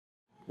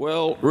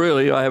Well,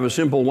 really, I have a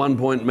simple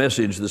one-point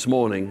message this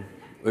morning,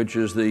 which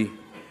is the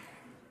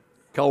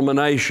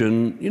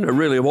culmination,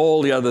 really of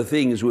all the other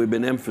things we've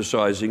been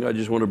emphasizing. I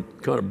just want to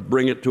kind of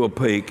bring it to a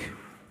peak,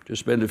 just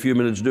spend a few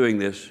minutes doing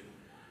this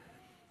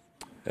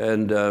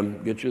and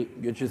get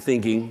you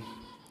thinking,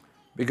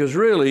 because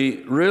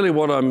really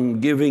what I'm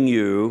giving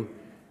you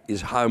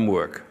is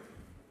homework.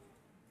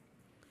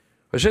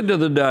 I said the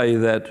other day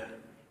that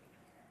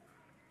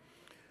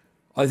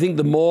I think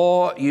the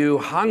more you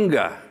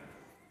hunger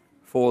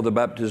for the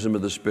baptism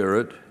of the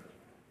Spirit,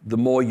 the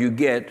more you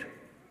get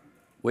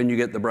when you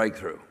get the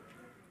breakthrough.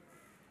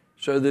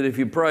 So that if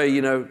you pray,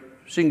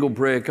 single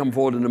prayer, come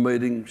forward in a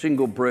meeting,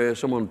 single prayer,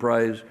 someone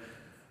prays,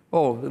 a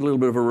little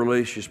bit of a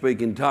release, you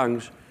speak in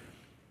tongues.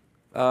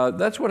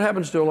 That's what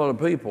happens to a lot of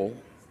people.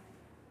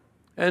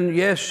 And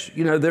yes,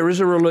 there is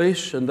a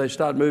release and they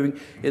start moving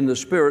in the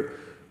Spirit.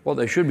 What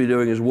they should be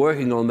doing is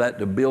working on that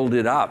to build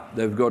it up.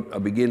 They've got a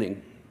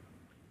beginning.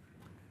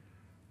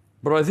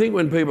 But I think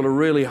when people are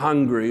really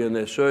hungry and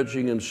they're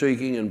searching and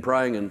seeking and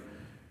praying and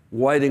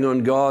waiting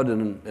on God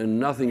and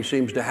nothing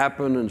seems to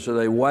happen, and so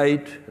they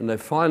wait and they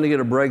finally get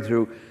a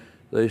breakthrough,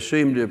 they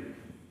seem to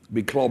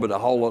be clobbered a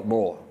whole lot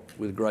more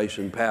with grace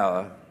and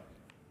power.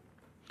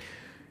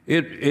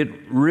 It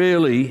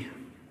really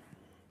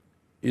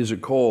is a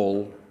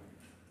call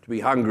to be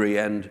hungry,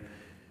 and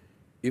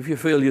if you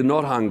feel you're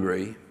not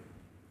hungry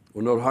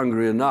or not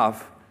hungry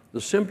enough,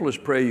 the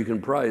simplest prayer you can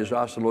pray is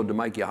ask the Lord to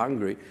make you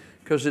hungry,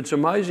 because it's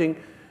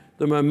amazing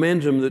the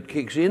momentum that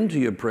kicks into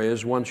your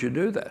prayers once you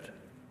do that.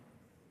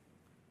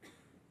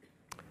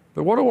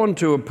 But what I want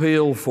to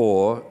appeal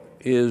for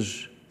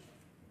is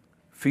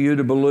for you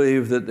to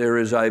believe that there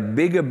is a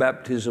bigger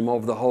baptism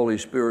of the Holy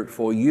Spirit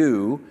for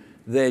you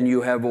than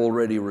you have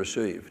already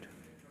received.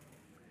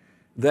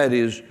 That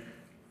is,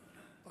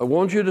 I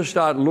want you to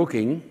start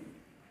looking.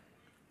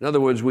 In other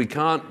words, we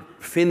can't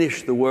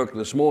finish the work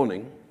this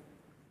morning.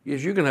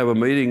 Yes, you can have a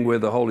meeting where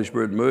the Holy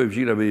Spirit moves.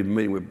 You can have a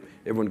meeting where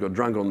everyone got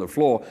drunk on the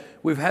floor.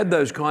 We've had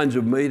those kinds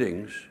of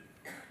meetings.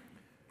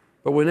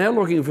 But we're now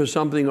looking for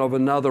something of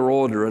another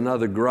order,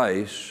 another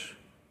grace.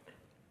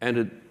 And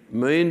it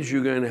means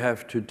you're going to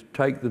have to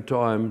take the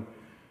time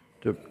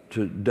to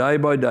day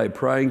by day,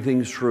 praying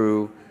things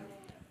through,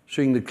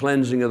 seeing the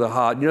cleansing of the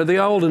heart. The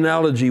old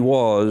analogy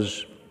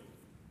was,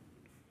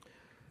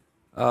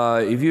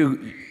 if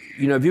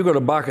you've got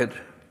a bucket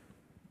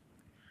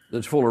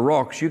that's full of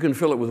rocks, you can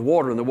fill it with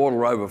water and the water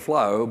will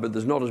overflow, but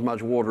there's not as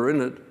much water in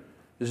it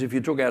as if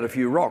you took out a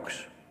few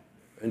rocks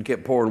and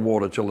kept pouring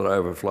water till it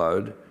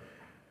overflowed.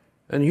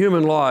 And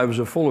human lives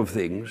are full of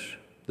things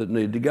that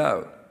need to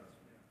go.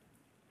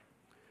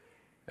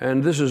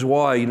 And this is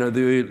why,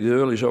 the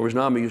early Salvation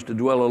Army used to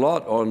dwell a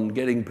lot on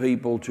getting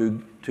people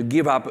to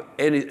give up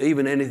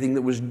even anything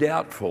that was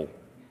doubtful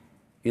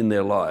in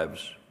their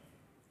lives.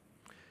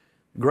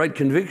 Great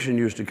conviction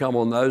used to come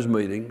on those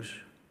meetings.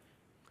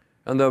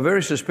 And they were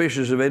very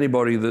suspicious of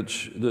anybody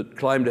that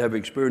claimed to have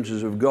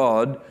experiences of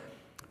God,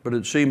 but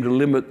it seemed to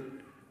limit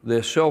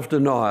their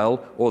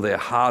self-denial or their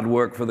hard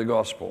work for the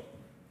gospel.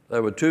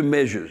 There were two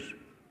measures: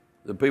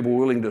 the people were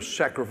willing to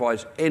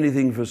sacrifice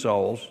anything for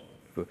souls,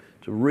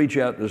 to reach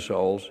out to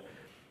souls,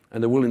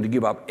 and they're willing to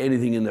give up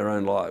anything in their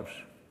own lives.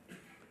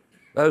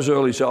 Those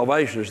early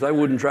Salvationists, they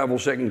wouldn't travel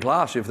second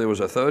class if there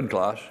was a third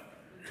class,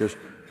 because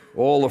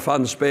all the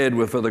fun spared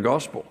were for the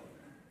gospel.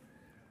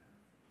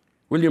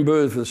 William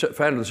Booth, the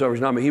founder of the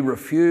Salvation Army, he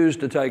refused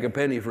to take a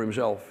penny for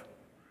himself.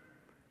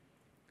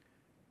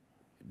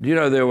 He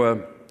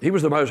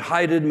was the most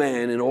hated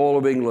man in all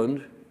of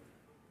England,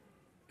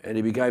 and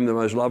he became the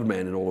most loved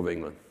man in all of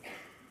England.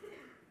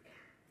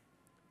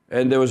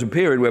 And there was a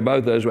period where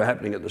both those were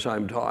happening at the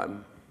same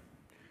time.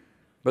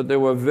 But there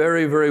were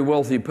very, very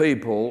wealthy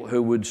people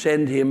who would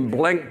send him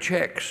blank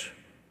checks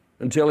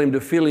and tell him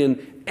to fill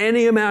in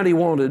any amount he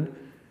wanted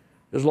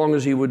as long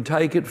as he would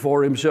take it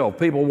for himself.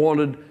 People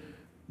wanted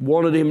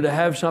him to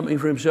have something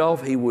for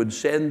himself, he would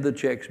send the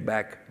checks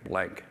back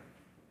blank.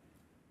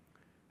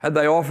 Had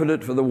they offered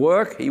it for the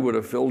work, he would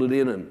have filled it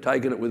in and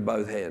taken it with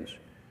both hands.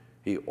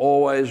 He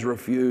always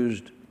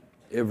refused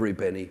every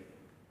penny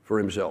for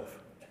himself.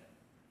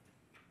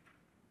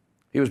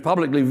 He was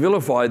publicly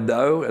vilified,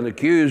 though, and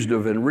accused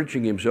of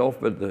enriching himself,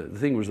 but the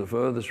thing was the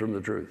furthest from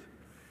the truth.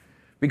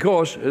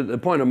 Because the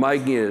point I'm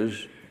making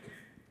is,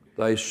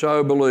 they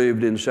so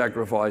believed in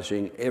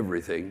sacrificing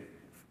everything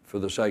for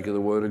the sake of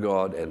the Word of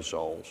God and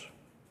souls.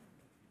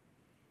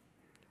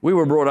 We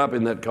were brought up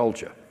in that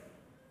culture.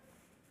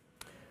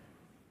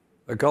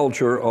 A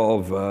culture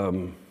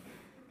of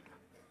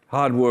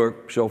hard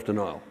work,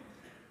 self-denial.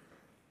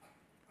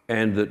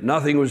 And that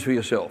nothing was for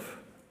yourself.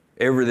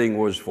 Everything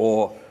was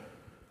for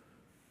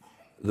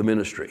the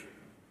ministry.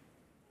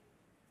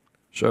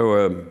 So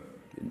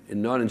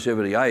in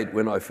 1978,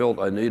 when I felt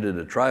I needed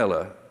a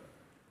trailer,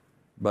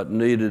 but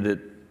needed it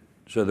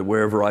so that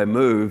wherever I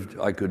moved,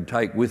 I could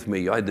take with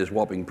me, I had this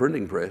whopping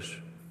printing press,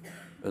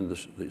 and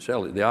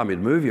the Army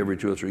would move you every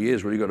 2 or 3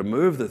 years. Well, you've got to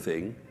move the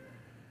thing.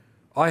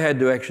 I had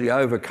to actually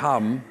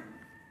overcome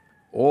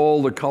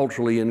all the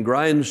culturally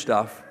ingrained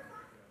stuff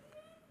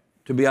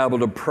to be able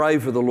to pray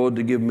for the Lord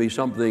to give me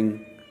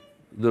something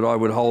that I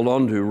would hold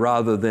on to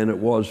rather than it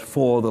was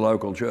for the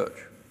local church.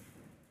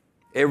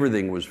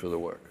 Everything was for the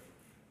work.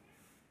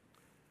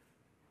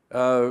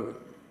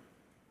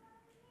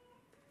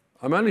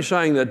 I'm only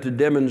saying that to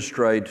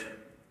demonstrate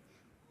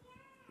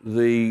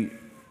the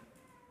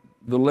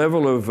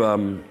level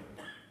of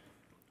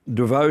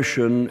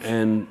devotion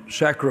and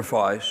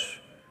sacrifice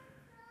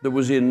that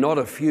was in not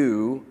a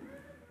few,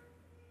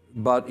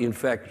 but in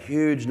fact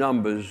huge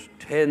numbers,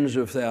 tens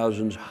of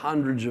thousands,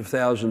 hundreds of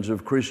thousands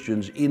of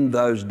Christians in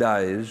those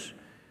days.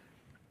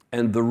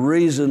 And the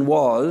reason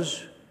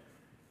was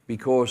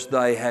because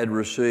they had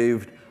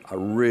received a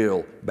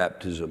real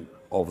baptism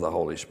of the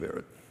Holy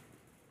Spirit.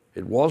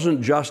 It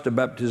wasn't just a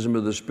baptism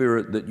of the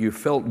Spirit that you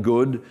felt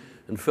good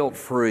and felt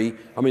free.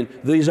 I mean,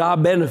 these are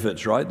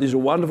benefits, right? These are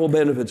wonderful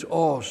benefits.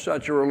 Oh,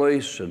 such a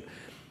release, and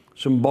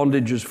some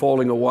bondage is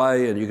falling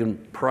away, and you can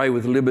pray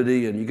with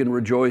liberty, and you can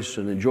rejoice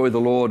and enjoy the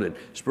Lord, and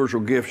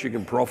spiritual gifts, you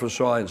can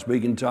prophesy and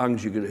speak in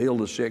tongues, you can heal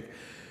the sick.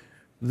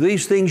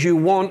 These things you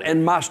want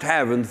and must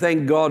have, and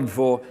thank God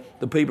for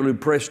the people who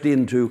pressed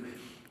in to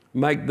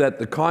make that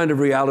the kind of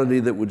reality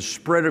that would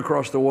spread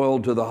across the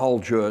world to the whole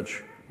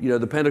church. You know,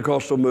 the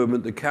Pentecostal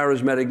movement, the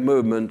charismatic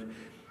movement.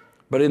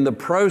 But in the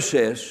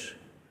process,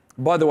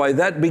 by the way,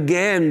 that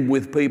began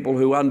with people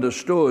who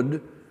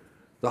understood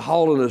the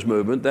holiness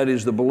movement, that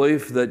is the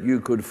belief that you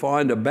could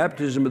find a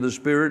baptism of the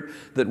Spirit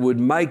that would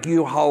make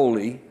you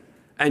holy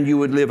and you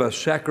would live a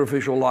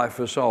sacrificial life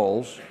for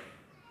souls.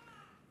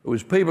 It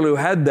was people who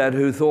had that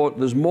who thought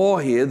there's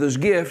more here, there's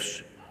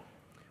gifts.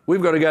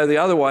 We've got to go the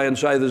other way and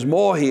say there's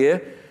more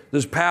here,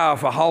 there's power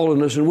for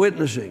holiness and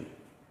witnessing.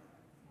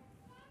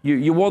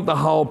 You want the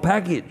whole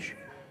package.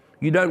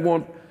 You don't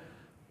want,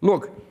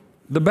 look,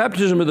 the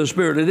baptism of the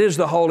Spirit, it is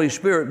the Holy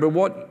Spirit, but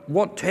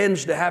what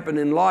tends to happen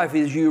in life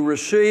is you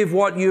receive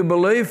what you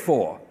believe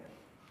for.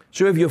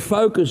 So if your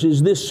focus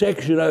is this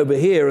section over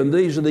here and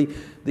these are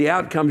the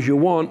outcomes you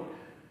want,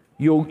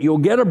 you'll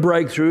get a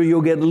breakthrough,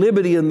 you'll get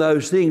liberty in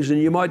those things,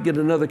 and you might get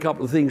another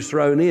couple of things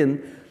thrown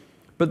in.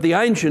 But the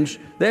ancients,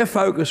 their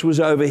focus was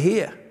over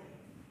here.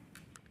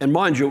 And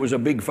mind you, it was a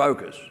big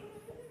focus.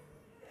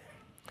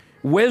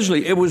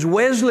 It was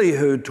Wesley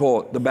who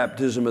taught the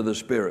baptism of the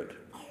Spirit.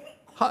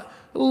 A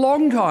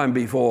long time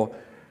before,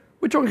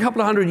 we're talking a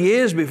couple of hundred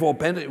years before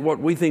what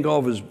we think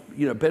of as,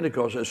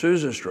 Pentecost,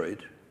 Azusa Street.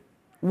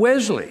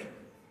 Wesley.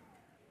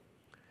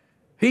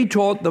 He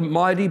taught the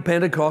mighty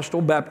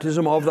Pentecostal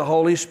baptism of the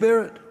Holy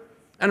Spirit.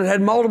 And it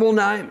had multiple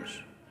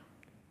names.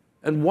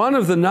 And one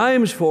of the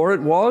names for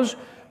it was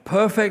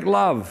perfect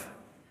love.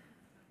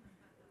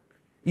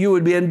 You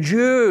would be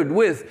endued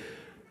with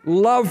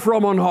love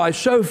from on high,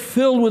 so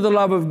filled with the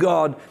love of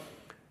God,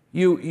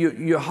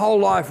 your whole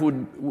life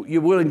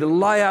you're willing to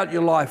lay out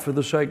your life for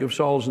the sake of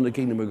souls in the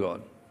kingdom of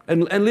God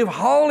and live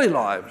holy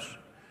lives.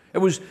 It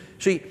was,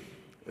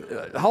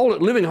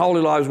 living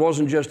holy lives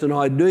wasn't just an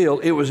ideal,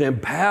 it was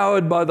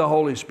empowered by the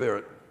Holy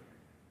Spirit.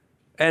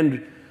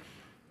 And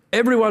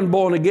everyone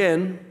born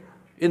again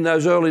in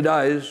those early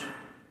days,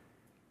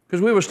 because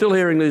we were still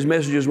hearing these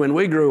messages when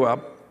we grew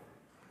up,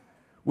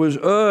 was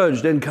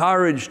urged,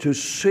 encouraged to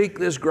seek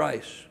this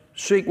grace,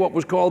 seek what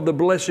was called the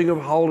blessing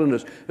of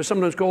holiness,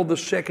 sometimes called the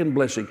second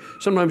blessing,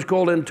 sometimes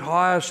called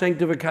entire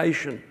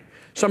sanctification,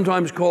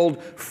 sometimes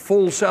called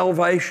full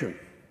salvation.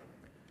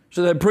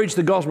 So they preached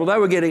the gospel. They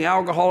were getting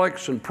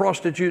alcoholics and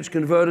prostitutes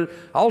converted.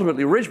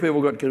 Ultimately, rich people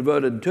got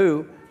converted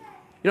too.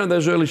 In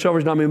those early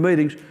Salvation Army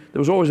meetings, there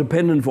was always a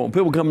pendant for them.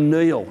 People come and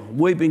kneel,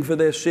 weeping for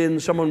their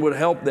sins. Someone would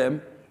help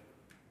them.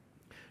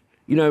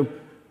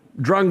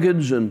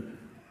 Drunkards and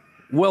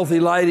wealthy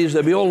ladies,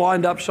 they'd be all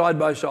lined up side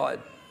by side.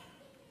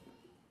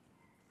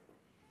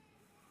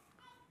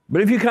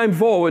 But if you came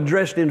forward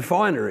dressed in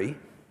finery,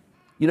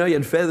 you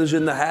had feathers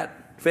in the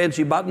hat,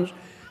 fancy buttons,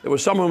 there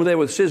was someone there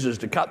with scissors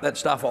to cut that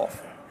stuff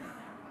off.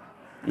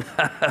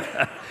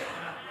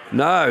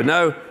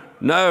 No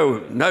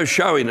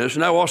showiness,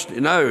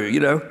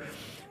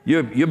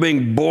 you're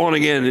being born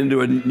again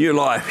into a new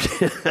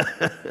life.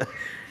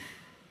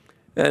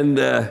 And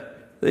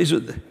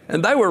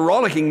they were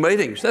rollicking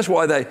meetings. That's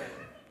why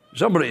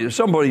somebody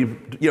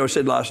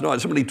said last night,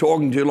 somebody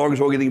talking too long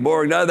is all getting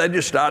boring. No, they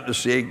just start to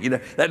sing.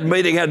 That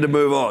meeting had to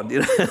move on.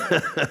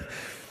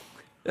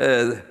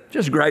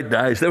 Just great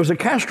days. There was a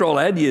Castrol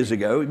ad years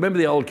ago. Remember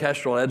the old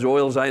Castrol ads,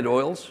 oils ain't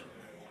oils?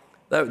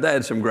 They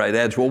had some great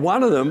ads. Well,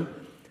 one of them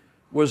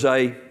was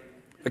a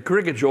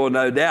caricature,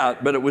 no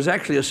doubt, but it was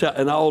actually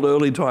an old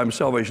early time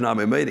Salvation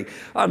Army meeting.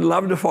 I'd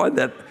love to find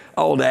that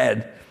old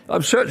ad.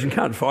 I've searched and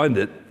can't find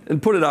it,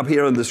 and put it up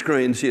here on the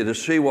screens here to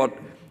see what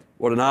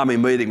an army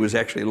meeting was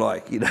actually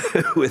like,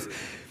 with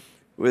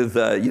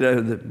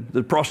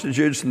the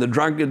prostitutes and the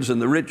drunkards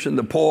and the rich and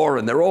the poor,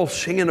 and they're all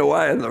singing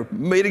away and the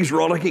meeting's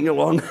rollicking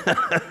along.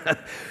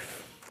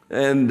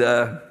 And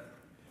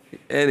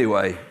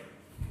anyway,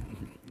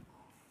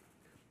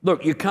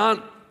 look, you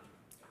can't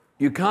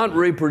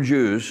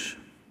reproduce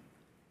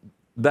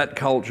that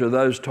culture,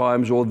 those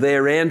times, or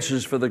their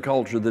answers for the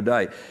culture of the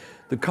day.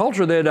 The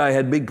culture of their day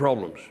had big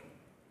problems.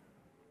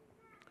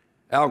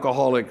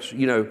 alcoholics,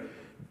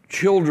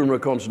 children were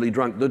constantly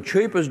drunk. The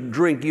cheapest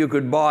drink you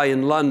could buy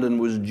in London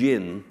was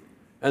gin,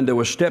 and there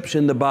were steps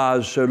in the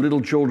bars so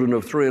little children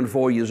of 3 and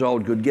 4 years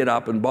old could get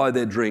up and buy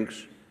their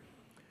drinks.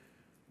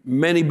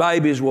 Many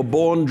babies were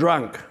born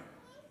drunk.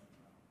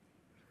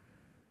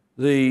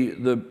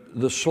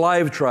 The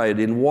slave trade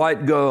in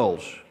white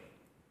girls,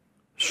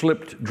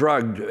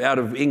 drugged out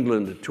of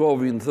England,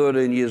 12 and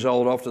 13 years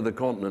old, off to the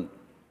continent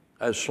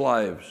as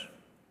slaves.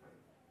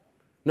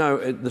 No,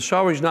 the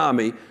Salvation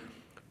Army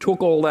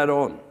took all that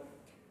on.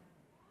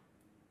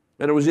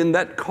 And it was in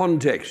that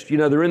context.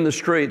 They're in the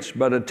streets,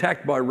 but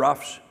attacked by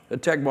roughs,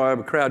 attacked by a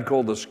crowd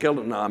called the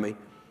Skeleton Army.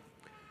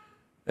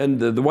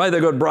 And the way they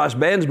got brass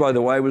bands, by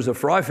the way, was the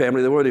Fry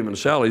family. They weren't even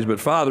Sally's, but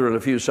father and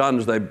a few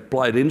sons, they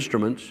played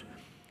instruments.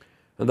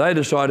 And they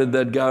decided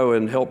they'd go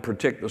and help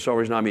protect the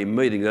Salvation Army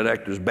meeting. They'd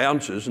act as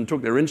bouncers and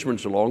took their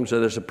instruments along, so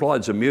they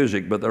supplied some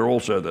music, but they're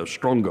also the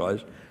strong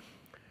guys.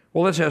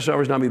 Well, that's how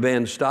Salvation Army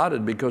Band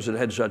started, because it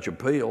had such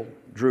appeal,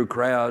 drew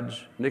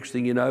crowds. Next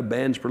thing you know,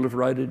 bands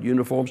proliferated,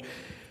 uniforms.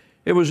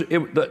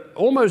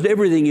 Almost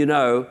everything you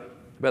know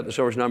about the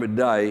Salvation Army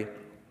today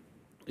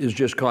is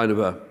just kind of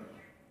a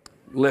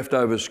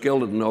leftover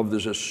skeleton of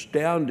this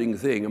astounding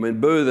thing. I mean,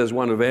 Booth, as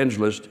one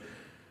evangelist,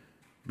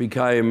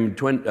 became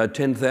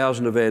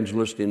 10,000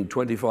 evangelists in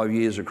 25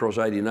 years across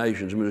 80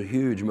 nations. It was a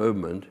huge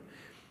movement.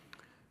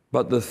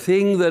 But the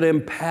thing that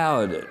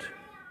empowered it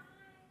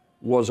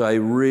was a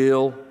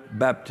real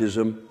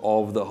baptism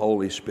of the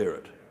Holy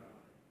Spirit.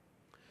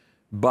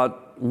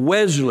 But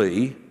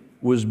Wesley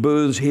was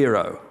Booth's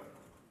hero.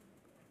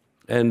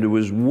 And it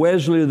was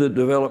Wesley that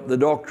developed the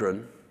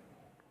doctrine.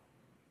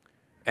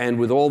 And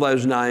with all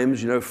those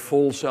names,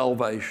 full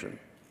salvation,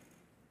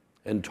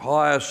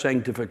 entire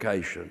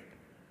sanctification,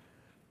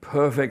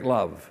 perfect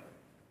love,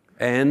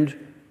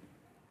 and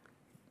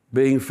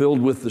being filled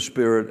with the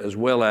Spirit, as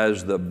well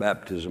as the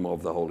baptism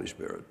of the Holy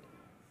Spirit.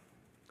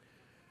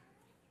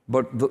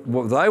 But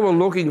they were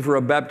looking for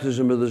a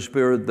baptism of the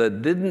Spirit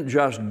that didn't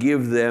just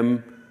give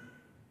them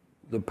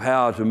the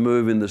power to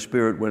move in the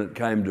Spirit when it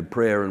came to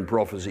prayer and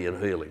prophecy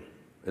and healing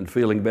and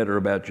feeling better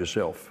about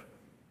yourself.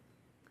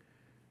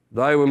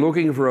 They were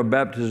looking for a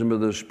baptism of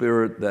the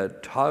Spirit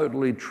that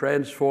totally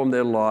transformed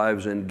their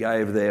lives and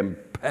gave them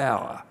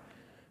power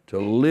to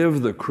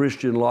live the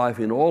Christian life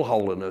in all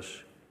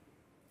holiness,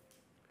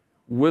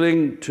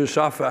 willing to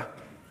suffer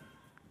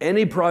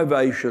any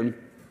privation,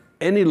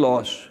 any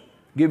loss,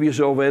 give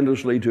yourself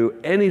endlessly to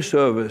any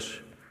service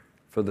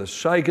for the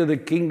sake of the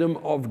kingdom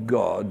of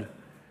God,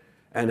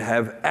 and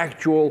have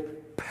actual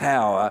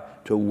power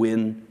to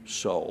win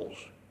souls.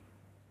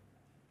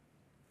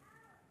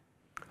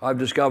 I've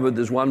discovered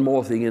there's one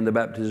more thing in the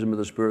baptism of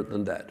the Spirit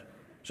than that.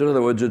 So in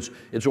other words,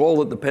 it's all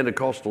that the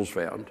Pentecostals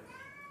found.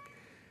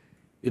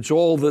 It's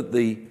all that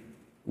the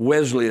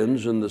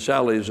Wesleyans and the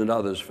Sallys and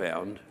others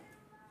found.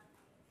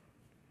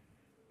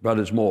 But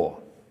it's more.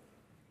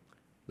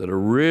 That a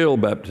real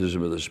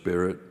baptism of the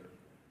Spirit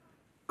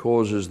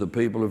causes the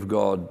people of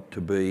God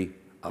to be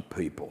a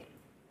people.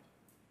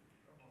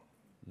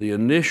 The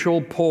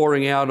initial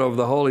pouring out of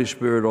the Holy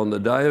Spirit on the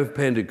day of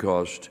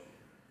Pentecost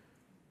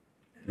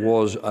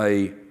was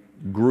a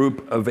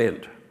group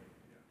event.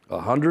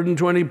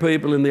 120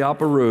 people in the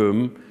upper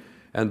room,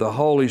 and the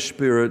Holy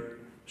Spirit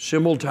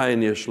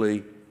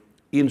simultaneously,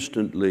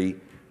 instantly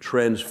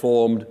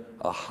transformed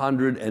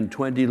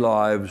 120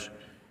 lives.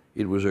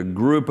 It was a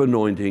group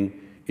anointing.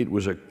 It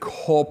was a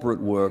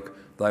corporate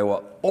work. They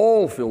were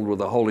all filled with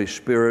the Holy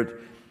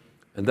Spirit.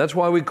 And that's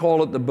why we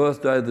call it the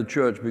birthday of the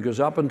church, because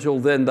up until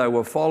then they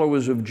were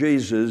followers of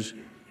Jesus,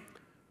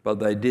 but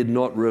they did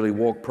not really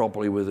walk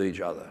properly with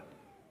each other.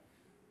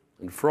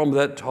 And from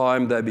that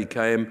time they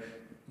became,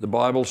 the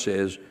Bible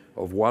says,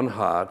 of one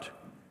heart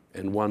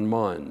and one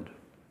mind.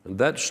 And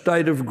that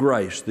state of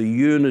grace, the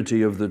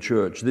unity of the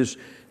church, this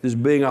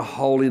being a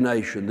holy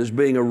nation, this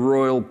being a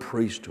royal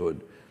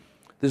priesthood,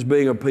 this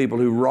being a people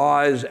who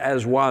rise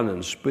as one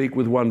and speak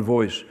with one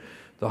voice,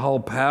 the whole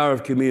power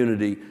of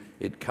community,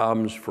 it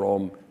comes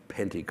from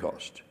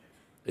Pentecost.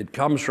 It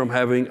comes from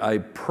having a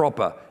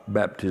proper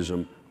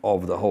baptism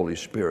of the Holy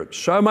Spirit.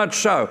 So much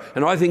so,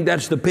 and I think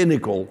that's the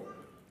pinnacle.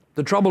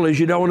 The trouble is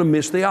you don't want to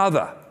miss the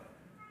other.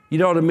 You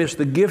don't want to miss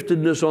the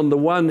giftedness on the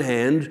one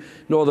hand,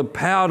 nor the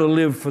power to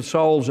live for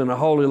souls in a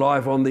holy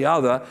life on the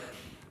other,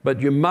 but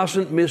you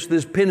mustn't miss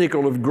this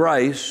pinnacle of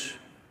grace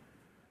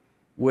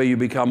where you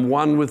become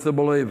one with the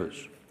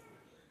believers.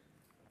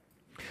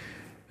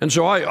 And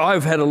so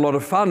I've had a lot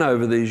of fun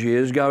over these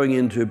years going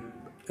into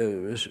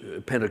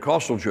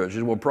Pentecostal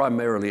churches, well,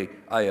 primarily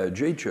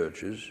AOG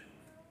churches,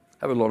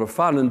 have a lot of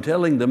fun and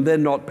telling them they're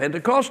not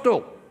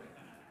Pentecostal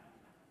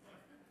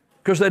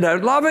because they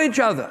don't love each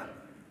other.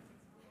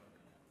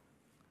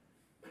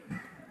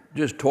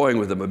 Just toying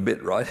with them a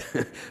bit, right?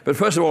 But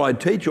first of all, I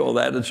teach all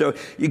that, and so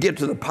you get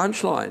to the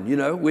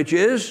punchline, which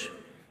is,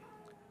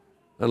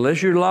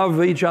 unless you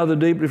love each other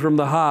deeply from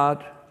the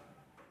heart,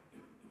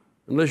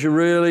 unless you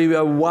really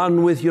are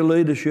one with your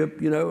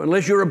leadership,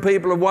 unless you're a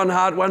people of one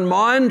heart, one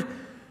mind,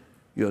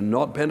 you're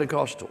not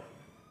Pentecostal.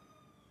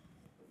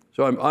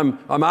 So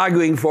I'm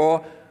arguing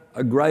for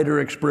a greater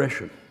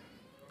expression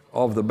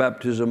of the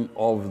baptism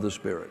of the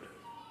Spirit.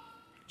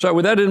 So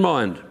with that in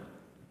mind,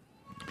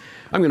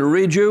 I'm going to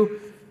read you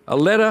a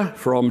letter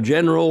from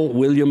General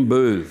William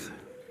Booth.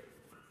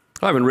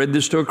 I haven't read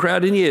this to a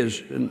crowd in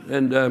years,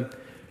 and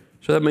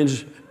so that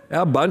means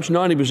our bunch,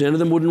 90% of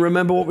them, wouldn't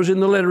remember what was in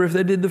the letter if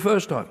they did the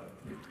first time.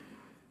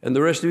 And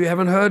the rest of you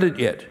haven't heard it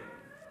yet.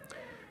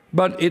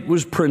 But it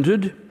was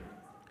printed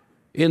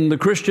in the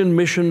Christian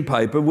Mission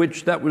paper,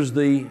 which that was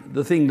the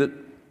thing that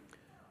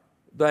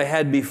they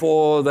had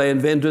before they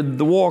invented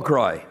the war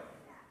cry.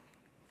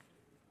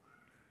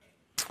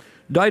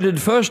 Dated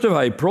 1st of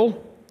April,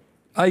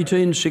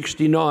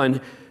 1869,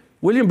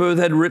 William Booth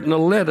had written a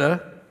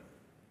letter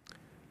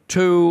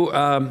to,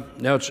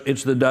 now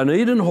it's the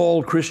Dunedin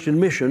Hall Christian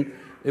Mission.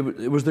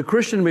 It was the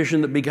Christian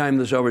Mission that became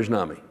the Salvation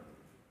Army.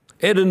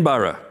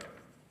 Edinburgh.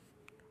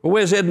 Well,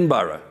 where's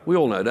Edinburgh? We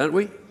all know, don't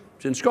we?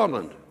 It's in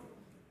Scotland.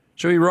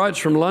 So he writes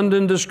from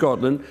London to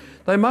Scotland.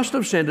 They must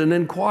have sent an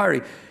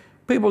inquiry.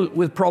 People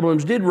with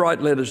problems did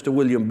write letters to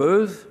William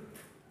Booth.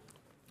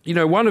 You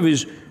know, one of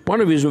his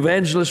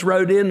evangelists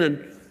wrote in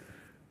and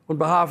on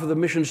behalf of the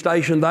mission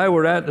station they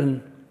were at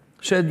and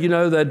said, you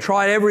know, they'd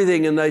tried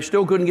everything and they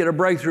still couldn't get a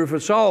breakthrough for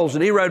souls.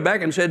 And he wrote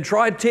back and said,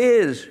 try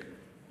tears.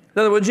 In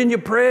other words, in your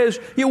prayers,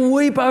 you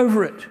weep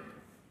over it.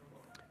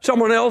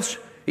 Someone else,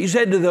 he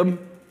said to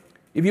them,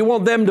 if you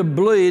want them to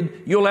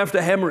bleed, you'll have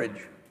to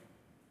hemorrhage.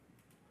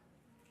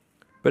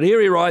 But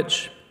here he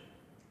writes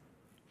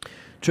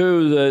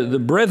to the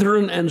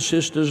brethren and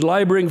sisters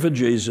labouring for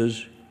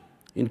Jesus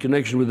in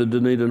connection with the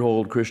Dunedin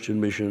Hall Christian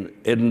Mission,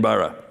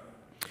 Edinburgh.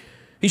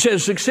 He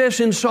says, success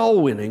in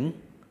soul winning,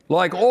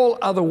 like all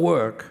other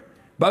work,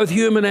 both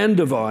human and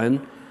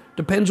divine,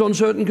 depends on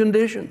certain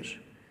conditions.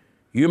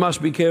 You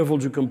must be careful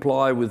to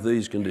comply with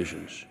these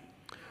conditions.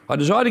 I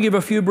desire to give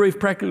a few brief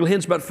practical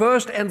hints, but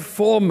first and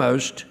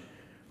foremost,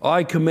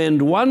 I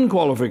commend one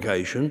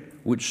qualification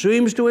which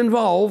seems to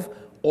involve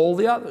all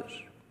the others.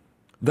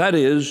 That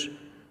is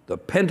the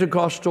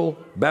Pentecostal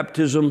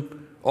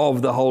baptism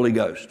of the Holy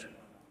Ghost.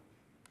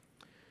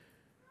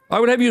 I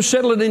would have you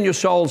settle it in your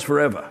souls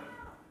forever.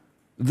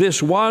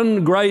 This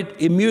one great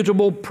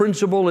immutable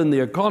principle in the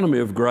economy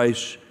of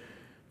grace,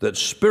 that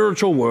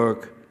spiritual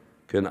work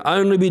can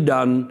only be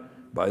done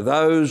by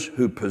those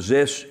who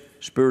possess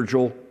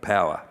spiritual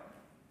power.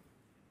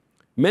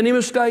 Many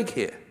mistake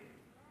here.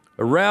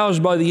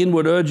 Aroused by the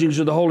inward urgings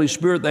of the Holy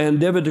Spirit, they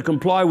endeavour to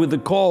comply with the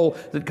call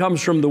that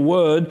comes from the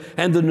Word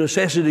and the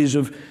necessities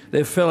of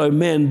their fellow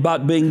men,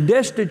 but being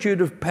destitute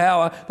of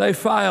power, they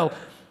fail.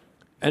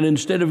 And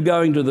instead of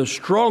going to the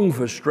strong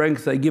for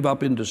strength, they give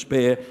up in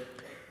despair.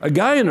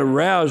 Again,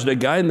 aroused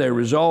again, they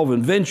resolve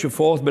and venture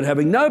forth, but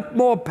having no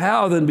more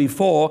power than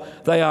before,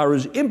 they are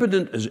as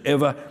impotent as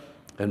ever,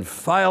 and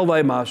fail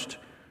they must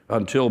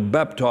until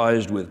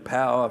baptized with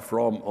power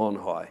from on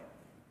high.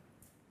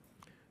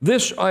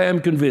 This, I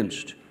am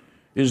convinced,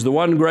 is the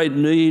one great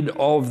need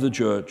of the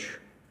church.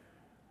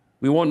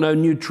 We want no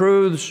new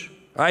truths,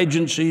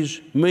 agencies,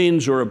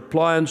 means or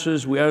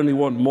appliances. We only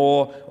want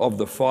more of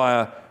the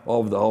fire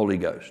of the Holy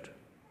Ghost.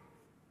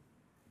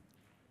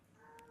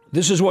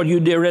 This is what you,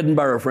 dear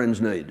Edinburgh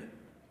friends, need.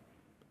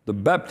 The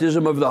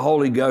baptism of the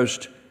Holy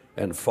Ghost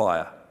and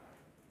fire.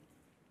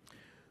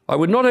 I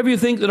would not have you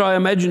think that I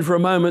imagine for a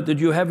moment that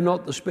you have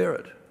not the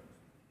Spirit.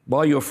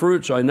 By your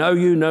fruits I know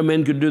you. No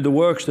men could do the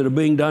works that are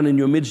being done in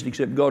your midst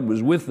except God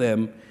was with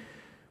them.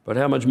 But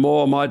how much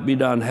more might be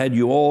done had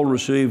you all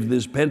received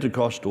this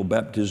Pentecostal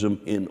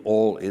baptism in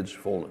all its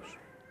fullness?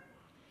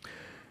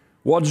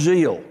 What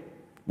zeal,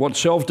 what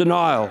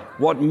self-denial,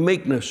 what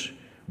meekness,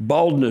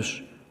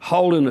 boldness,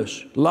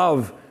 holiness,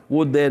 love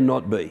would there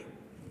not be?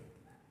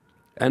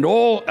 And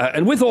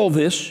with all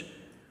this,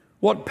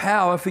 what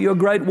power for your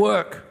great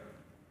work?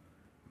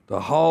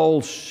 The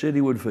whole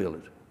city would feel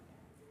it.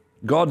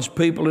 God's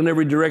people in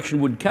every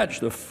direction would catch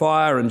the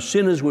fire, and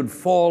sinners would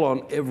fall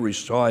on every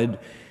side.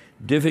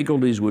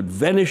 Difficulties would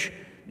vanish,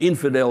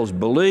 infidels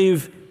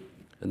believe,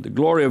 and the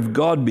glory of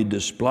God be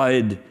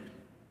displayed.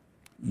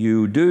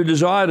 You do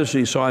desire to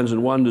see signs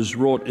and wonders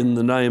wrought in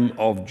the name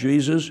of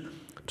Jesus,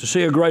 to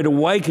see a great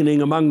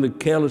awakening among the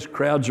careless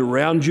crowds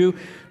around you,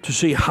 to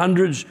see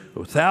hundreds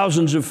or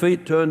thousands of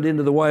feet turned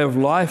into the way of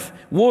life,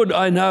 would,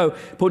 I know,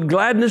 put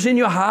gladness in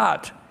your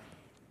heart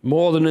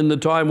more than in the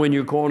time when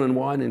your corn and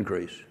wine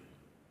increase.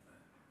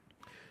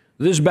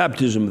 This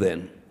baptism,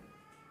 then,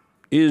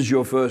 is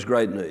your first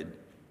great need.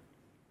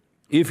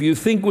 If you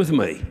think with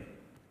me,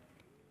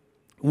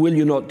 will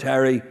you not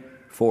tarry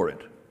for it?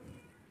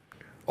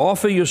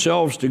 Offer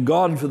yourselves to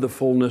God for the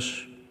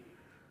fullness.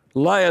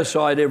 Lay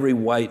aside every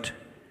weight.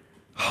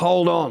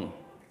 Hold on.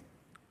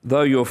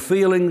 Though your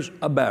feelings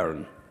are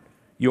barren,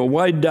 your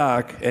way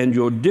dark, and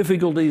your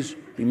difficulties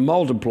be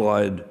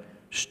multiplied,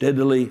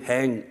 steadily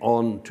hang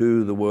on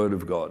to the Word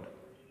of God.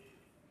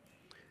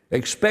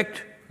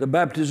 Expect the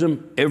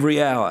baptism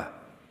every hour.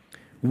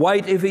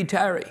 Wait if he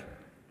tarry.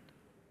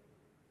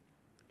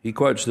 He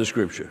quotes the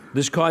scripture.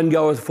 This kind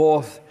goeth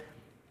forth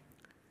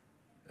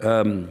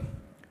to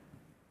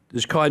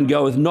This kind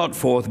goeth not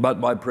forth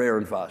but by prayer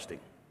and fasting.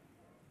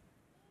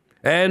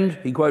 And,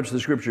 he quotes the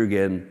scripture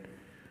again,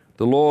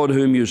 the Lord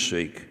whom you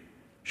seek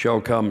shall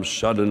come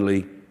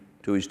suddenly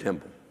to his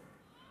temple.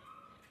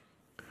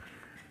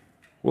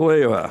 Well, there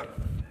you are.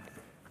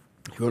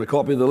 If you want a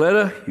copy of the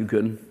letter, you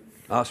can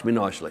ask me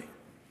nicely.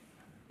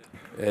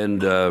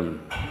 And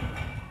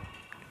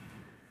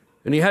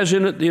he has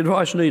in it the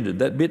advice needed,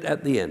 that bit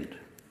at the end.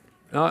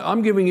 Now,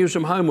 I'm giving you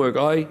some homework.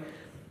 I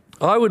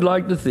would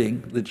like to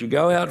think that you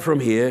go out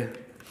from here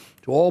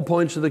to all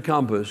points of the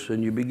compass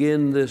and you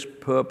begin this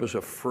purpose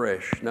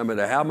afresh, no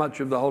matter how much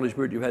of the Holy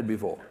Spirit you've had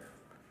before,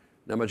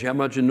 no matter how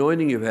much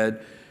anointing you've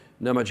had,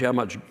 no matter how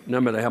much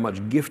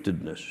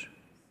giftedness.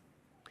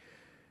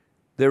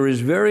 There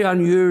is very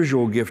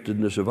unusual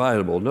giftedness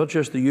available, not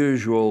just the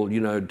usual,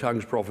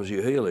 tongues,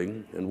 prophecy,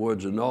 healing, and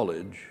words of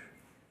knowledge.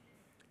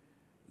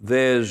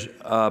 There's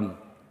a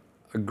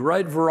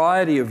great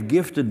variety of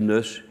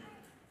giftedness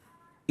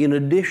in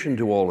addition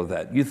to all of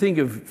that. You think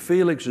of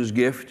Felix's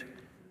gift,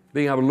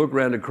 being able to look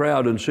around a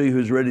crowd and see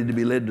who's ready to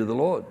be led to the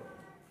Lord.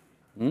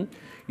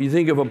 You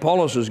think of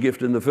Apollos'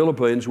 gift in the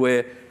Philippines,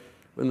 where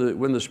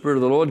when the Spirit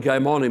of the Lord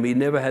came on him, he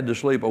never had to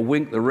sleep a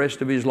wink the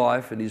rest of his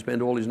life, and he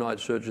spent all his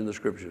nights searching the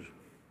Scriptures.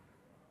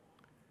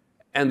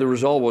 And the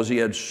result was he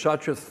had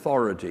such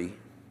authority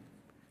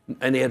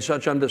and he had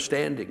such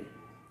understanding.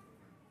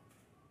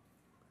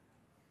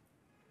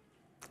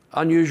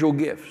 Unusual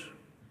gifts.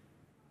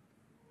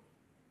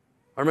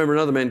 I remember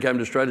another man came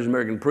to Australia, an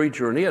American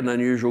preacher, and he had an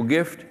unusual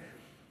gift.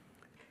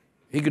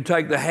 He could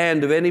take the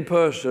hand of any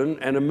person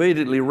and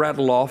immediately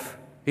rattle off.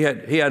 He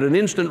had an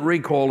instant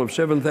recall of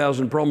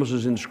 7,000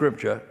 promises in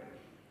Scripture,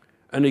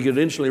 and he could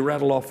instantly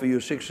rattle off for you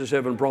 6 or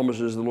 7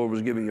 promises the Lord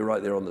was giving you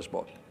right there on the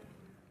spot.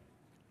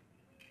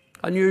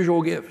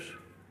 Unusual gifts.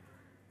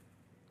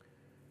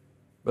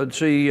 But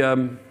see,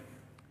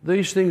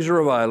 these things are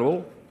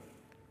available.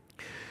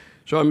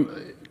 So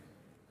I'm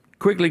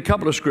quickly, a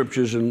couple of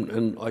scriptures,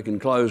 and I can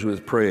close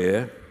with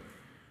prayer.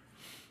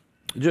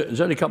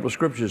 There's only a couple of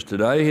scriptures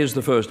today. Here's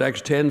the first,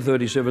 Acts 10,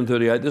 37,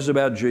 38. This is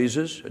about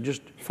Jesus.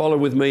 Just follow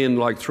with me in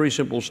like 3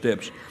 simple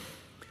steps.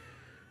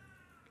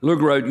 Luke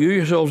wrote, you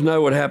yourselves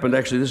know what happened.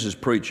 Actually, this is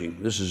preaching.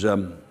 This is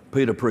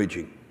Peter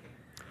preaching.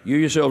 You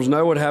yourselves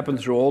know what happened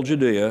through all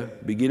Judea,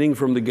 beginning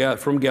from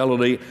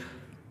Galilee,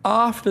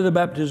 after the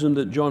baptism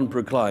that John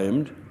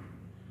proclaimed,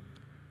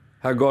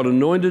 how God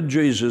anointed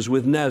Jesus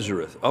of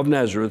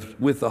Nazareth,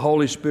 with the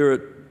Holy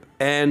Spirit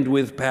and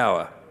with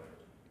power.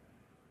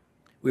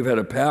 We've had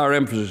a power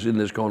emphasis in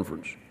this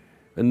conference.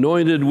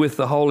 Anointed with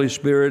the Holy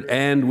Spirit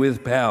and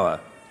with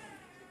power.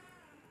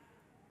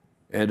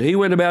 And he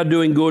went about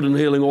doing good and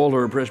healing all who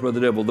are oppressed by the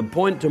devil. The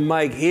point to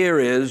make here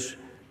is,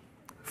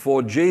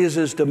 for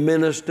Jesus to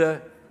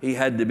minister, he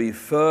had to be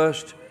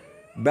first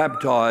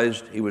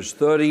baptized. He was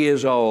 30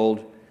 years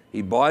old.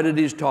 He bided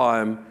his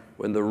time.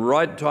 When the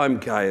right time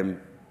came,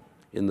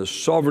 in the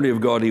sovereignty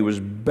of God, he was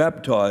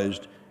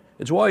baptized.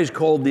 It's why he's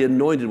called the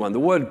Anointed One. The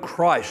word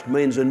Christ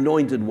means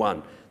Anointed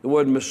One. The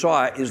word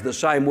Messiah is the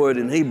same word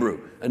in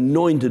Hebrew,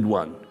 Anointed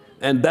One.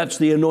 And that's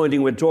the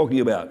anointing we're talking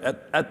about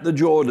at the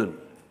Jordan.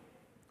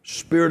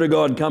 Spirit of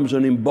God comes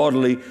on him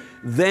bodily.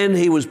 Then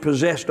he was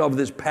possessed of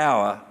this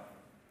power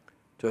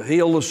to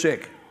heal the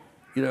sick,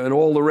 and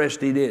all the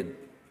rest he did.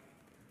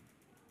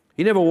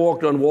 He never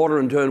walked on water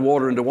and turned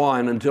water into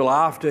wine until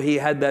after he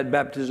had that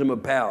baptism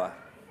of power.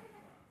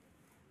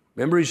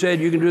 Remember, he said,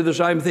 you can do the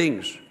same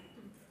things.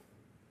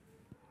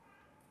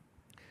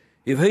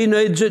 If he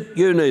needs it,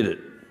 you need it.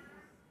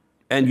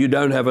 And you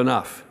don't have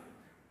enough.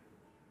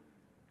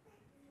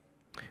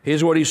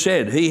 Here's what he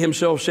said. He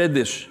himself said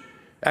this,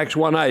 Acts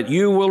 1:8,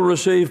 you will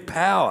receive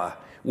power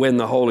when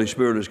the Holy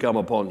Spirit has come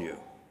upon you.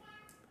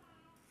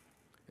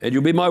 And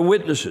you'll be my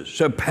witnesses.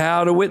 So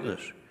power to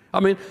witness. I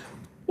mean,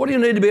 what do you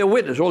need to be a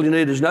witness? All you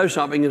need is know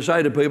something and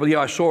say to people,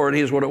 yeah, I saw it,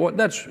 here's what it was.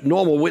 That's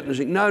normal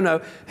witnessing.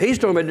 No. He's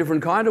talking about a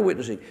different kind of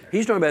witnessing.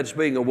 He's talking about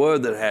speaking a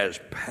word that has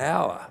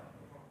power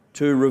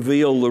to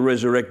reveal the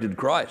resurrected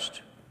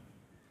Christ.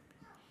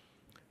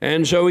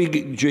 And so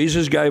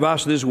Jesus gave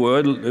us this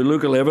word,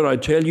 Luke 11, I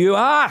tell you,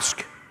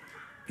 ask,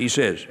 he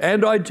says.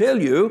 And I tell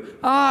you,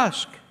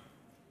 ask.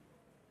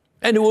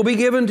 And it will be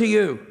given to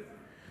you.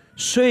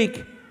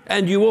 Seek,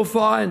 and you will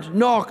find.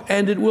 Knock,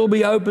 and it will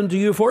be opened to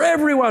you. For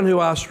everyone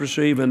who asks,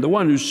 receive, and the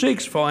one who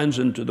seeks, finds,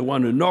 and to the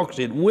one who knocks,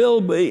 it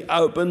will be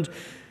opened.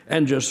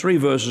 And just 3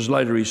 verses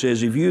later, he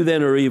says, if you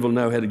then are evil,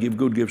 know how to give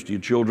good gifts to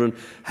your children,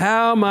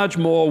 how much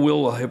more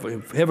will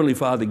the Heavenly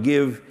Father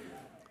give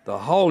the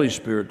Holy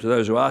Spirit to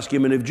those who ask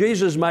him? And if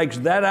Jesus makes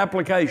that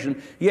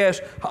application, yes,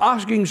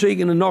 asking,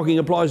 seeking, and knocking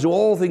applies to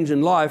all things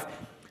in life,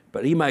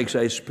 but he makes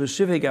a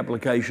specific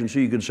application, so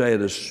you could say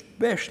it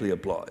especially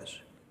applies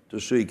to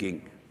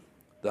seeking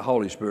the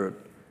Holy Spirit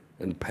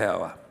and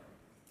power.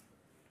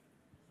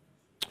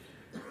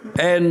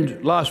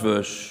 And last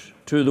verse,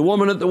 to the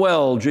woman at the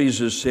well,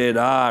 Jesus said,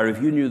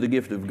 if you knew the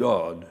gift of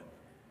God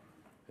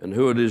and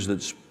who it is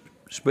that's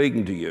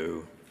speaking to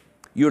you,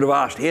 you would have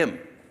asked him,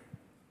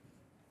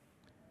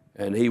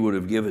 and he would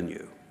have given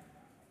you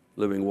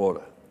living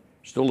water.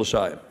 Still the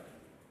same.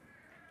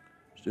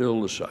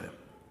 Still the same.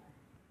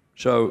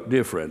 So,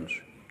 dear friends,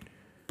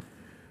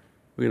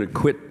 we're going to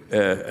quit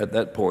at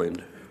that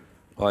point.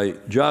 I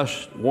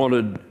just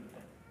wanted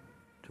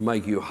to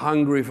make you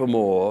hungry for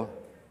more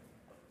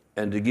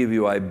and to give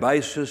you a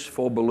basis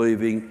for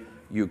believing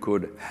you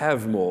could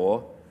have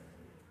more,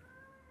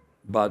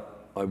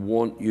 but I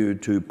want you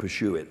to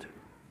pursue it.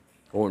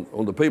 I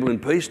want the people in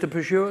Peace to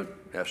pursue it,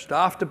 our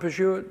staff to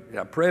pursue it,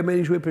 our prayer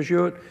meetings we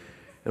pursue it,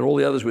 and all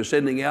the others we're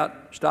sending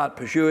out start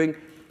pursuing.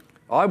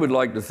 I would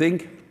like to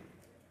think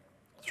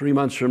 3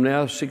 months from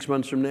now, 6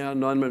 months from now,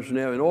 9 months from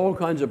now, in all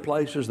kinds of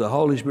places, the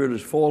Holy Spirit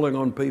is falling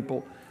on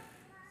people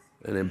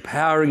and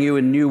empowering you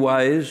in new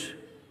ways.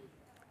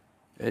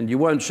 And you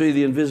won't see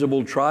the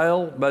invisible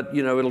trail, but,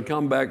 you know, it'll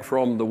come back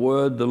from the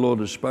word the Lord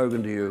has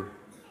spoken to you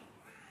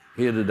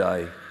here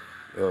today,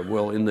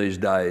 in these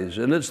days.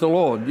 And it's the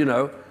Lord, you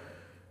know.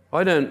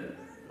 I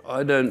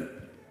don't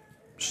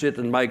sit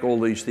and make all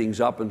these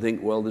things up and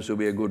think, well, this will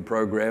be a good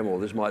program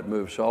or this might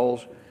move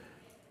souls.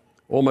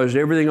 Almost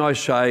everything I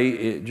say,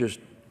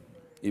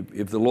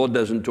 if the Lord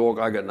doesn't talk,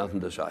 I got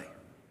nothing to say.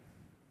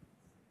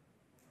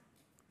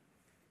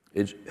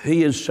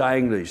 He is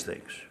saying these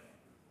things.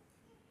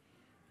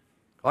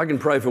 I can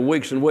pray for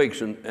weeks and weeks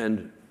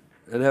and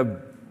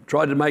have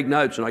tried to make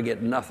notes and I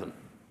get nothing.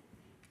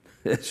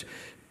 It's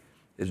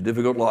a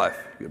difficult life.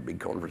 You've got a big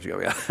conference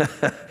going on.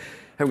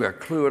 Haven't got a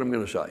clue what I'm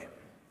going to say.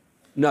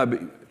 No,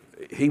 but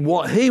he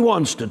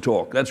wants to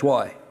talk. That's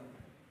why.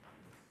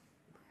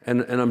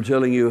 And I'm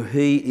telling you,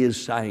 he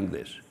is saying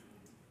this.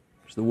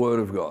 It's the word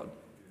of God.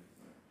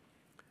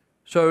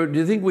 So do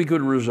you think we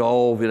could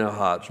resolve in our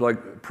hearts?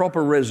 Like,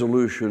 proper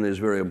resolution is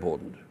very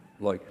important.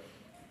 Like,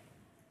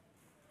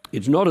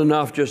 it's not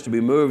enough just to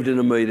be moved in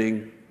a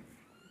meeting.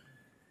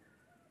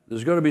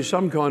 There's got to be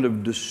some kind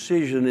of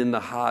decision in the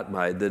heart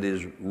made that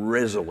is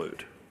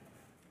resolute.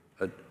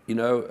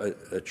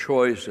 A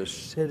choice, a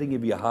setting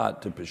of your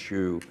heart to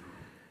pursue.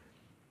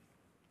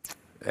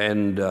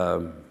 And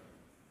so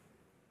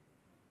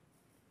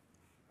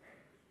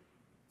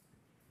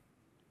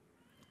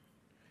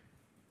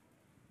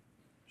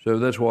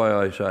that's why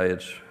I say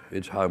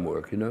it's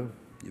homework, you know.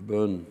 You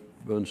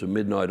burn some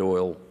midnight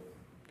oil.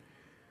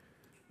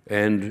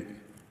 And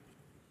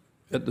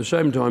at the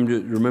same time,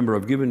 remember,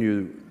 I've given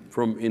you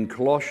in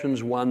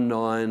Colossians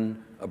 1:9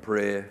 a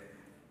prayer.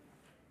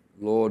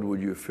 Lord,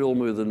 would you fill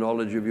me with the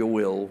knowledge of your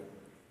will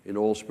in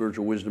all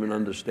spiritual wisdom and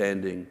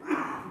understanding.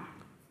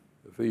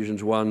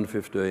 Ephesians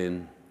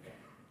 1:15.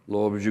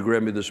 Lord, would you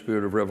grant me the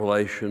spirit of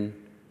revelation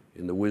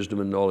in the wisdom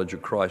and knowledge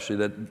of Christ. See,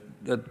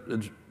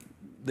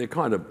 they're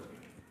kind of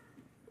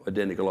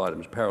identical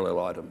items, parallel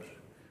items.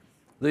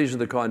 These are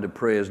the kind of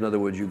prayers, in other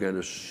words, you're going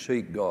to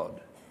seek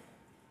God.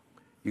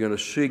 You're going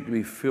to seek to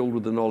be filled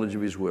with the knowledge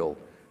of his will,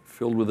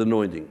 filled with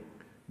anointing,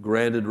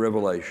 granted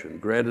revelation,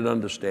 granted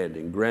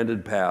understanding,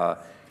 granted power.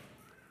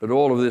 But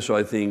all of this,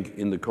 I think,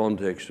 in the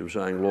context of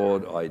saying,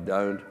 Lord, I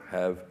don't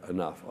have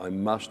enough. I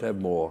must have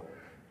more.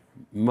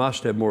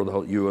 Must have more of the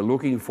Holy. You are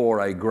looking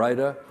for a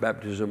greater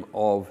baptism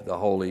of the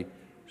Holy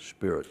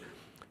Spirit.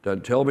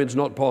 Don't tell me it's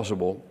not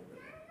possible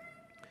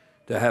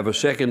to have a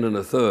second and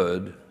a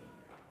third. Do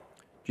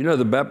you know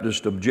the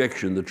Baptist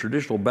objection, the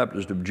traditional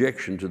Baptist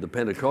objection to the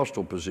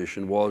Pentecostal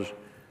position was,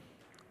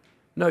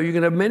 no, you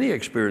can have many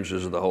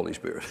experiences of the Holy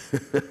Spirit.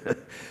 It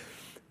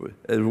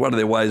was one of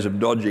their ways of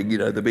dodging,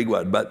 the big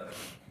one.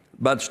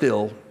 But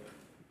still,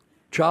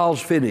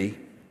 Charles Finney,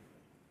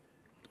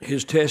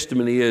 his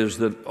testimony is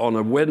that on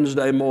a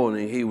Wednesday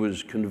morning he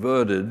was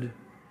converted,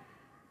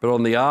 but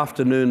on the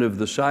afternoon of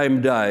the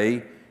same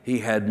day he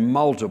had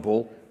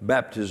multiple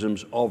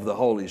baptisms of the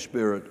Holy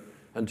Spirit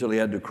until he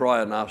had to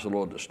cry and ask the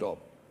Lord to stop.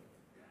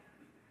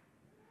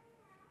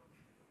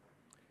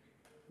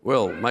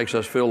 Well, makes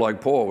us feel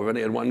like Paul. We've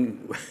only had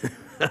one.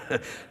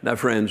 No,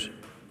 friends,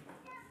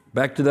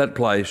 back to that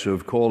place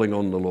of calling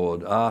on the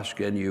Lord. Ask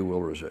and you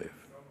will receive.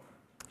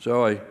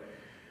 So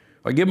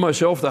I give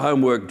myself the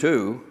homework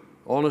too,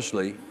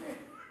 honestly.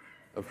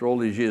 After all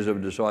these years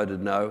I've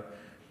decided no,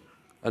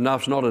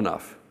 enough's not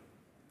enough,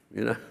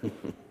 There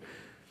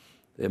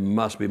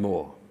must be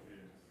more.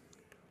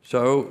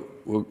 So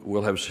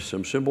we'll have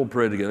some simple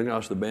prayer together.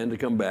 Ask the band to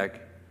come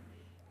back,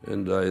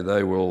 and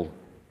they will,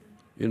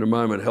 in a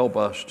moment, help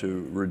us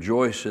to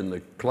rejoice in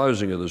the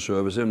closing of the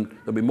service. And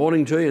there'll be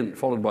morning tea and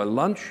followed by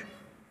lunch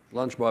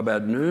by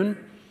about noon.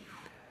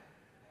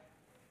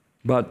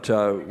 But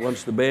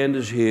once the band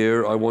is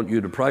here, I want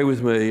you to pray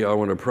with me. I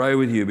want to pray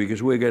with you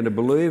because we're going to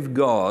believe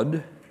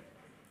God.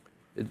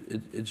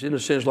 It's in a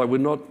sense like we're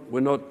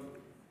not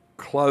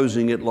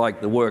closing it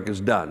like the work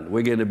is done.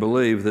 We're going to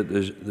believe that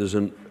there's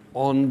an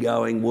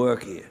ongoing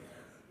work here,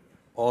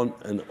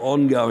 an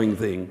ongoing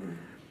thing.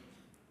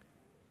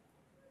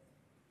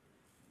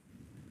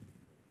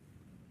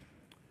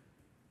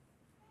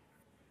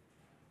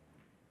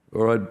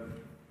 All right,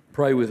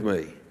 pray with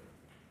me.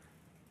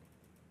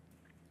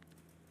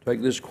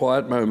 Take this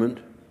quiet moment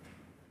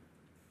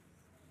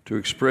to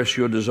express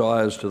your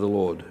desires to the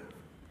Lord.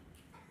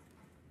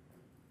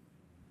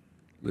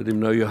 Let him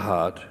know your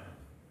heart.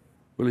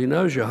 Well, he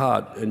knows your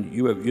heart and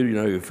you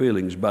know your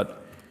feelings,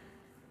 but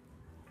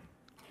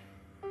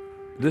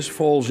This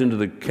falls into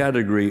the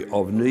category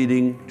of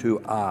needing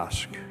to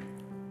ask.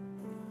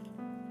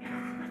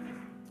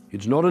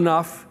 It's not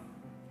enough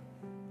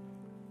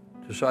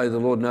to say the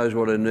Lord knows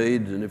what I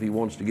need, and if He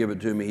wants to give it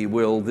to me, He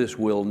will. This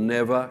will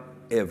never,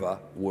 ever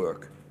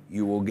work.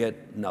 You will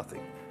get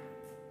nothing.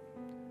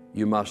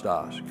 You must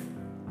ask.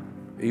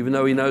 Even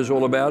though He knows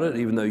all about it,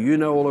 even though you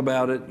know all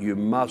about it, you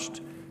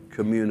must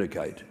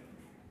communicate.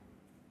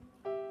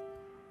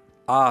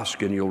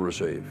 Ask and you'll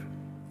receive.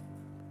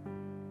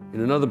 In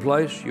another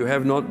place, you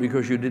have not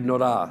because you did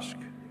not ask,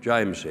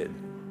 James said.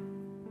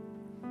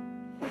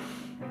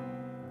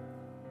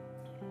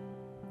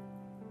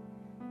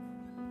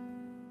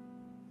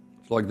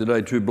 It's like the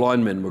day two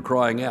blind men were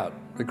crying out.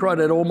 They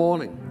cried out all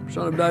morning,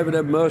 Son of David,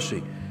 have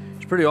mercy.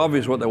 It's pretty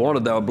obvious what they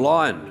wanted. They were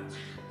blind.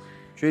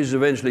 Jesus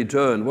eventually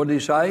turned. What did He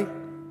say?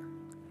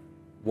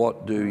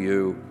 What do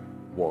you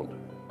want?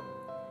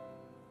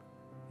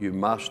 You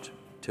must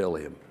tell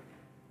Him.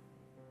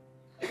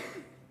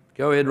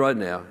 Go ahead right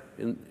now,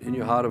 in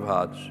your heart of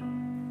hearts.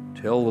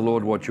 Tell the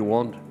Lord what you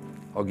want.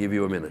 I'll give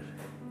you a minute.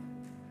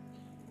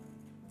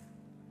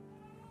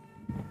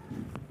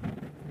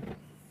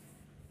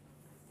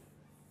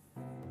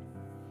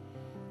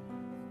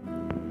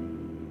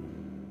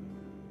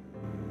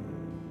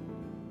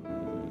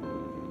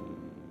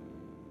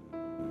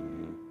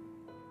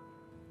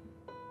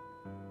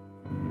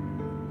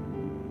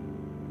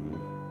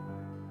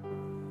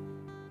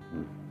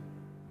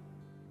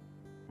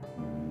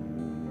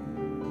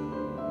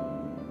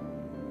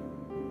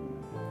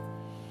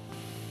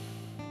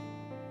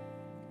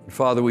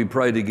 Father, we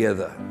pray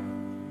together,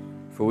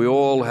 for we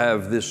all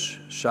have this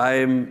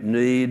same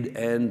need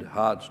and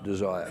heart's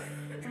desire,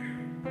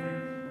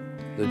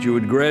 that you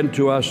would grant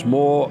to us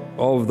more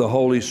of the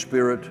Holy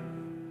Spirit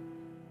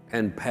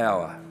and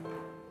power.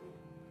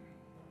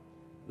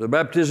 The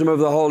baptism of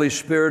the Holy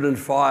Spirit and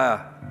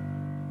fire.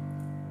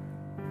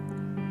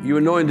 You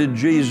anointed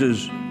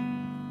Jesus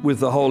with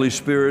the Holy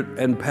Spirit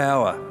and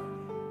power.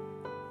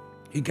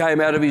 He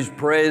came out of His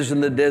prayers in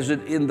the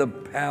desert in the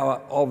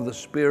power of the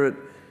Spirit.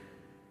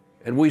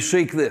 And we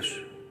seek this.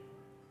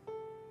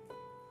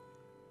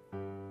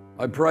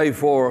 I pray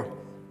for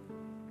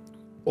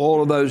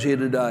all of those here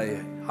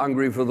today,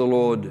 hungry for the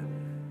Lord.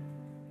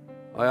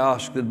 I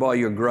ask that by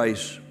your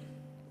grace,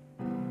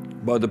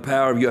 by the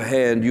power of your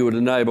hand, you would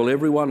enable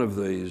every one of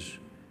these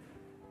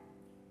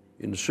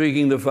in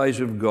seeking the face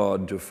of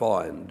God to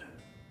find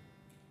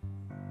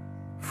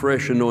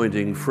fresh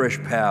anointing, fresh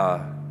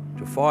power,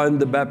 to find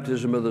the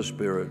baptism of the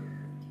Spirit,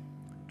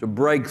 to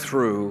break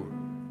through,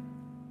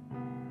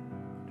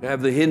 to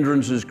have the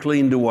hindrances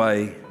cleaned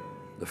away,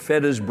 the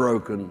fetters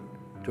broken,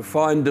 to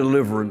find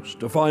deliverance,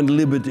 to find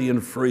liberty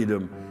and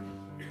freedom,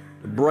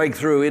 to break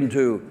through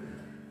into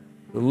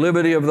the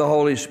liberty of the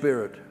Holy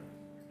Spirit.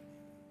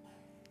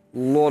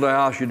 Lord, I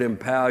ask you to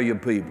empower your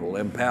people,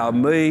 empower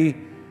me,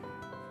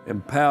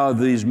 empower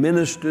these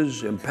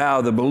ministers,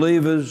 empower the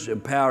believers,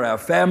 empower our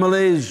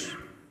families.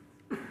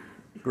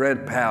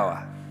 Grant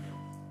power,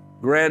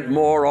 grant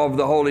more of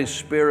the Holy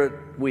Spirit.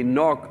 We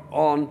knock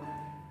on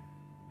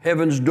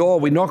heaven's door.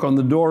 We knock on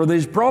the door of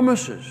these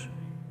promises.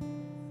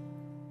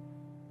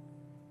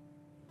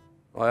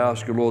 I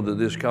ask you, Lord, that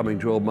this coming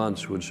 12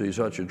 months would see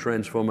such a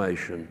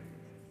transformation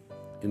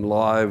in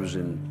lives,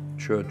 in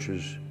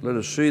churches. Let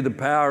us see the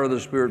power of the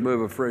Spirit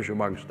move afresh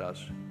amongst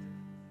us.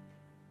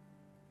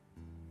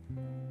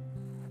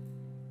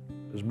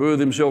 As Booth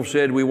himself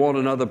said, we want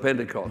another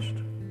Pentecost.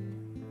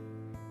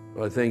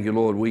 But I thank you,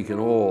 Lord, we can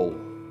all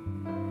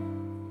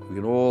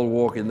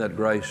walk in that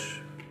grace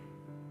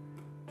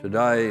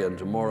today and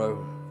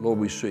tomorrow. Lord,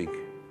 we seek.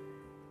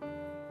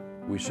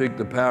 We seek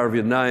the power of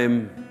your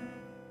name.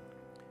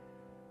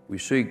 We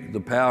seek the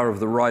power of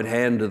the right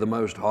hand of the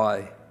Most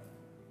High.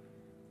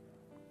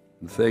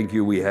 And thank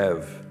you, we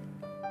have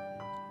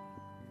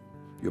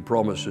your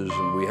promises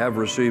and we have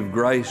received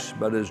grace,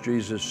 but as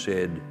Jesus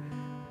said,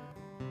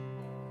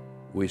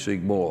 we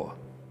seek more,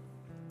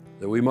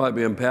 that we might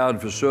be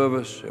empowered for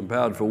service,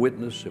 empowered for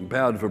witness,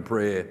 empowered for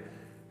prayer,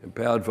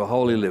 empowered for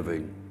holy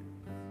living,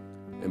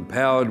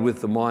 empowered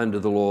with the mind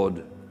of the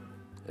Lord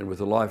and with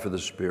the life of the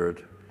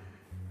Spirit.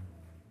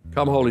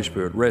 Come, Holy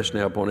Spirit, rest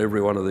now upon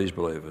every one of these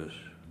believers.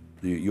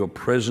 Your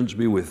presence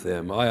be with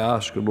them. I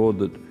ask, Lord,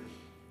 that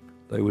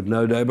they would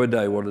know day by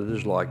day what it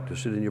is like to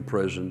sit in your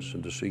presence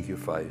and to seek your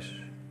face.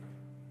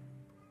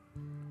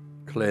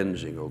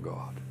 Cleansing, oh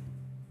God.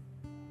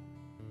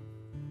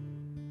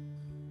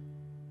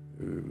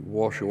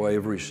 Wash away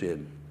every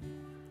sin.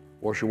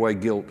 Wash away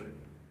guilt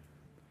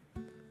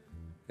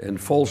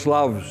and false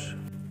loves.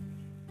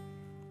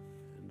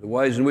 The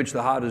ways in which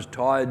the heart is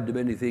tied to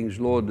many things,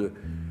 Lord,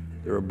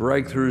 there are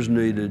breakthroughs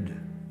needed.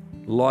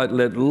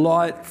 Let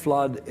light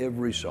flood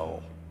every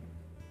soul,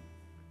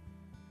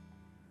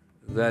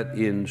 that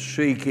in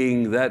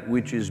seeking that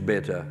which is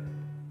better,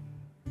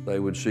 they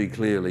would see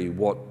clearly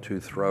what to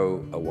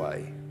throw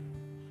away,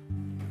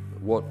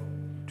 what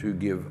to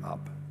give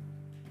up.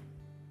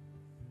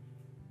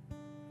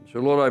 So,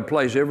 Lord, I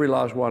place every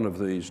last one of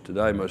these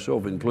today,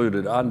 myself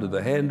included, under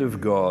the hand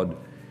of God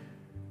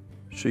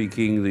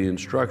seeking the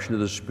instruction of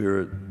the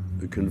Spirit,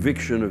 the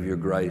conviction of your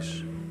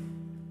grace,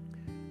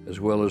 as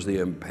well as the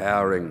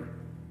empowering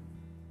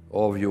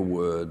of your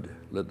word.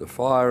 Let the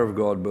fire of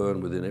God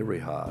burn within every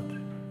heart.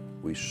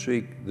 We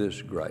seek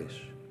this grace.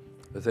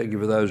 I thank you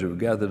for those who have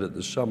gathered at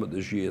the summit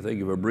this year. Thank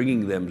you for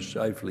bringing them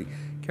safely.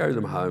 Carry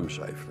them home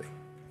safely.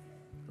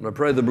 And I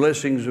pray the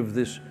blessings of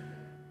this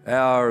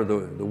hour,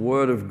 the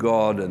word of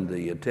God and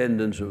the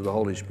attendance of the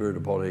Holy Spirit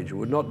upon each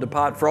would not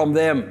depart from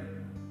them.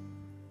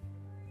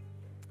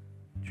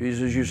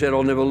 Jesus, you said,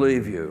 I'll never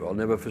leave you. I'll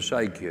never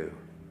forsake you.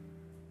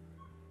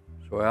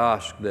 So I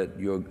ask that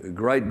your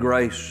great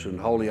grace and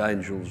holy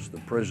angels, the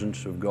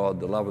presence of God,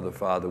 the love of the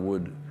Father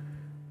would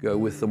go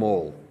with them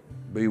all,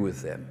 be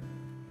with them,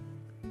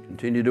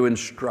 continue to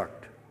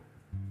instruct.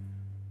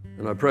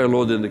 And I pray,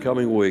 Lord, in the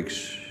coming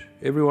weeks,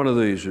 every one of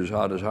these whose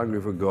heart is hungry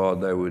for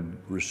God, they would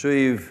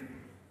receive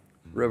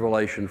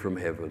revelation from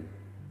heaven,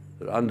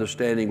 that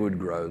understanding would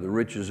grow, the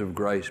riches of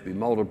grace be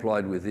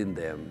multiplied within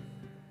them,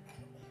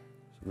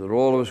 so that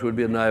all of us would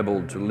be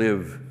enabled to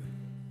live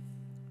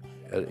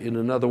in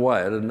another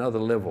way, at another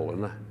level,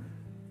 and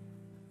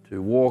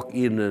to walk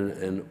in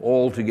an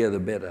altogether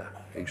better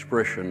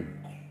expression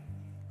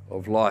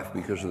of life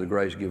because of the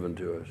grace given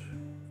to us.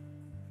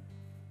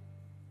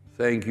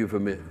 Thank you for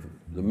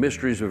the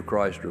mysteries of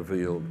Christ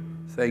revealed.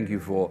 Thank you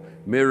for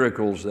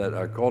miracles that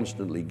are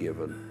constantly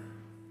given.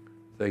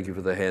 Thank you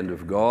for the hand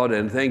of God,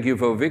 and thank you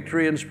for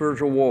victory in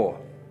spiritual war.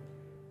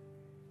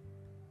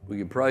 We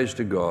give praise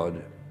to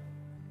God.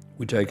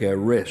 We take our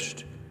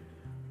rest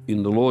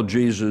in the Lord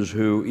Jesus,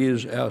 who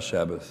is our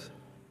Sabbath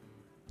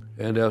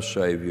and our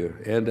Savior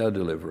and our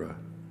Deliverer.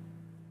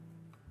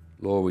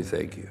 Lord, we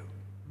thank you.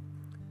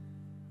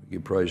 We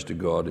give praise to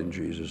God in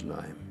Jesus'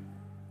 name.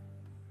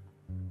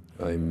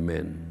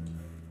 Amen.